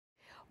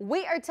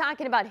We are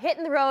talking about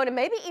hitting the road and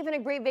maybe even a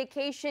great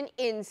vacation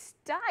in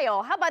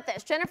style. How about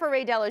this? Jennifer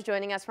Raydell is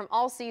joining us from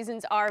All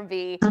Seasons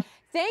RV.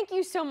 Thank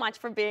you so much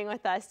for being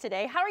with us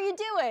today. How are you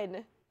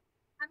doing?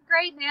 I'm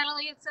great,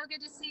 Natalie. It's so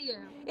good to see you.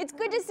 It's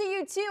good to see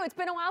you too. It's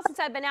been a while since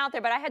I've been out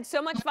there, but I had so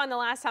much fun the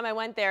last time I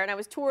went there, and I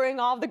was touring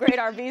all of the great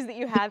RVs that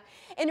you have.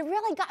 And it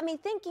really got me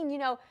thinking,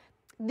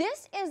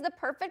 this is the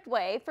perfect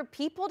way for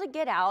people to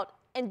get out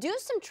and do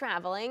some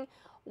traveling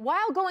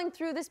while going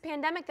through this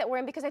pandemic that we're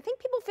in, because I think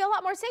people feel a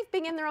lot more safe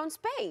being in their own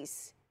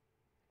space.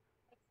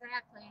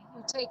 Exactly.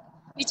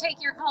 You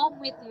take your home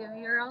with you,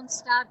 your own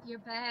stuff, your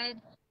bed.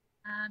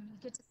 You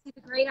get to see the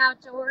great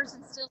outdoors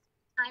and still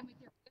spend time with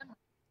your family.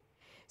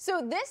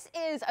 So this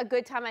is a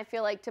good time, I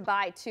feel like, to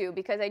buy too,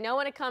 because I know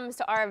when it comes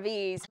to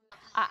RVs,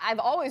 I've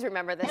always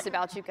remembered this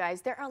about you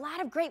guys. There are a lot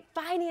of great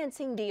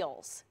financing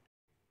deals.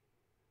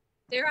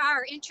 There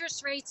are.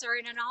 Interest rates are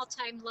in an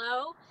all-time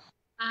low.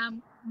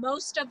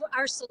 Most of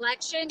our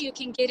selection you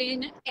can get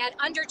in at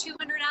under $200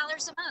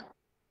 a month.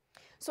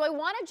 So I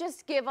want to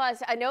just give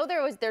us, I know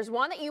there's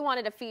one that you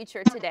wanted to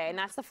feature today, and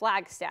that's the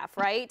Flagstaff,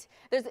 right?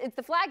 It's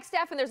the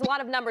Flagstaff, and there's a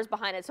lot of numbers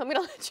behind it, so I'm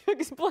going to let you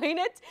explain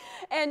it,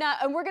 and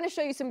we're going to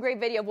show you some great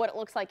video of what it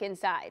looks like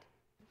inside.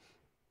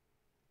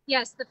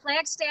 Yes, the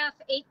Flagstaff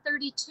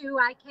 832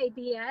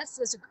 IKBS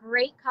is a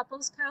great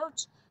couples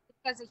coach.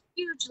 It has a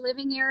huge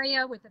living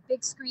area with a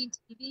big screen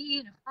TV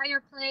and a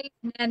fireplace,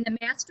 and then the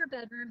master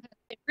bedroom has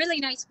a really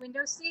nice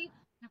window seat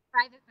and a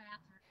private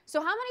bathroom. So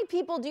how many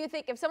people do you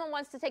think, if someone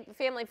wants to take the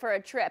family for a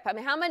trip, I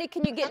mean, how many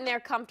can you get in there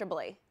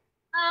comfortably?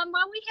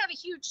 Well, we have a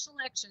huge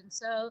selection.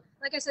 So,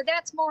 like I said,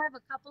 that's more of a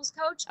couples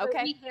coach. But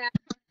okay.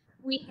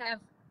 We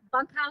have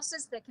bunk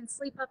houses that can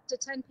sleep up to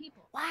 10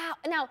 people. Wow.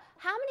 Now,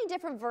 how many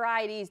different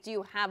varieties do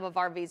you have of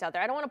RVs out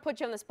there? I don't want to put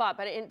you on the spot,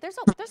 but there's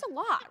a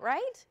lot,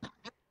 right?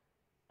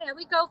 Yeah,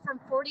 we go from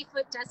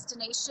 40-foot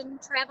destination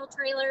travel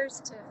trailers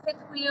to fifth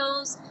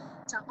wheels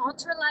to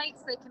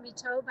ultralights that can be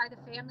towed by the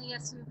family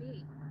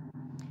SUV.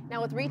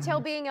 Now, with retail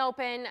being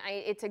open,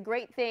 it's a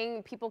great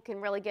thing. People can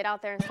really get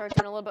out there and start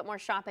doing a little bit more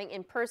shopping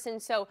in person.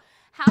 So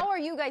how are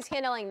you guys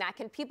handling that?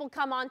 Can people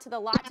come onto the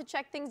lot to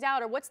check things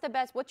out, or what's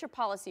your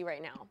policy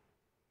right now?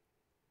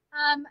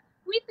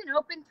 We've been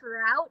open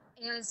throughout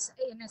as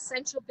an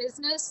essential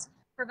business,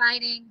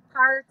 providing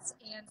parts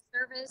and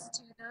service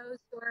to those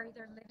who are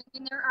either living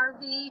in their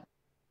RV,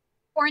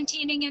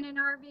 quarantining in an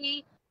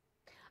RV.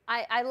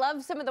 I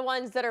love some of the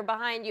ones that are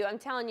behind you. I'm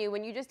telling you,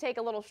 when you just take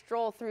a little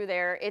stroll through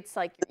there, it's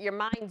like your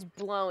mind's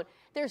blown.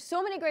 There's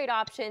so many great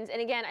options.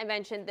 And again, I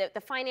mentioned that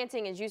the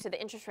financing, as you said,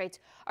 the interest rates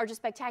are just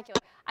spectacular.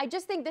 I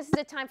just think this is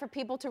a time for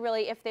people to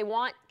really, if they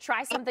want,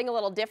 try something a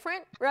little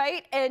different,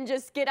 right? And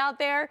just get out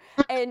there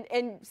and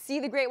see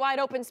the great wide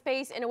open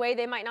space in a way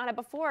they might not have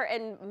before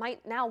and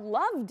might now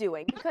love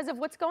doing because of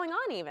what's going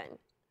on even.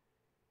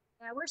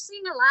 Yeah, we're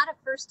seeing a lot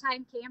of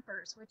first-time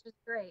campers, which is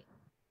great.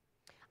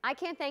 I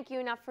can't thank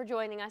you enough for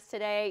joining us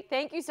today.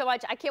 Thank you so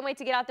much. I can't wait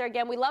to get out there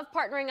again. We love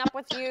partnering up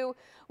with you.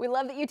 We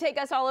love that you take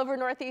us all over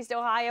Northeast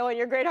Ohio and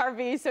your great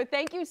RVs. So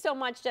thank you so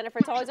much, Jennifer.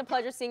 It's always a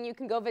pleasure seeing you. You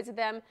can go visit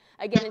them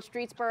again in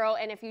Streetsboro.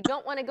 And if you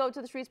don't want to go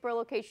to the Streetsboro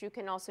location, you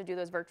can also do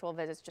those virtual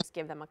visits. Just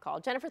give them a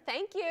call. Jennifer,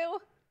 thank you.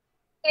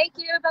 Thank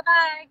you.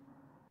 Bye-bye.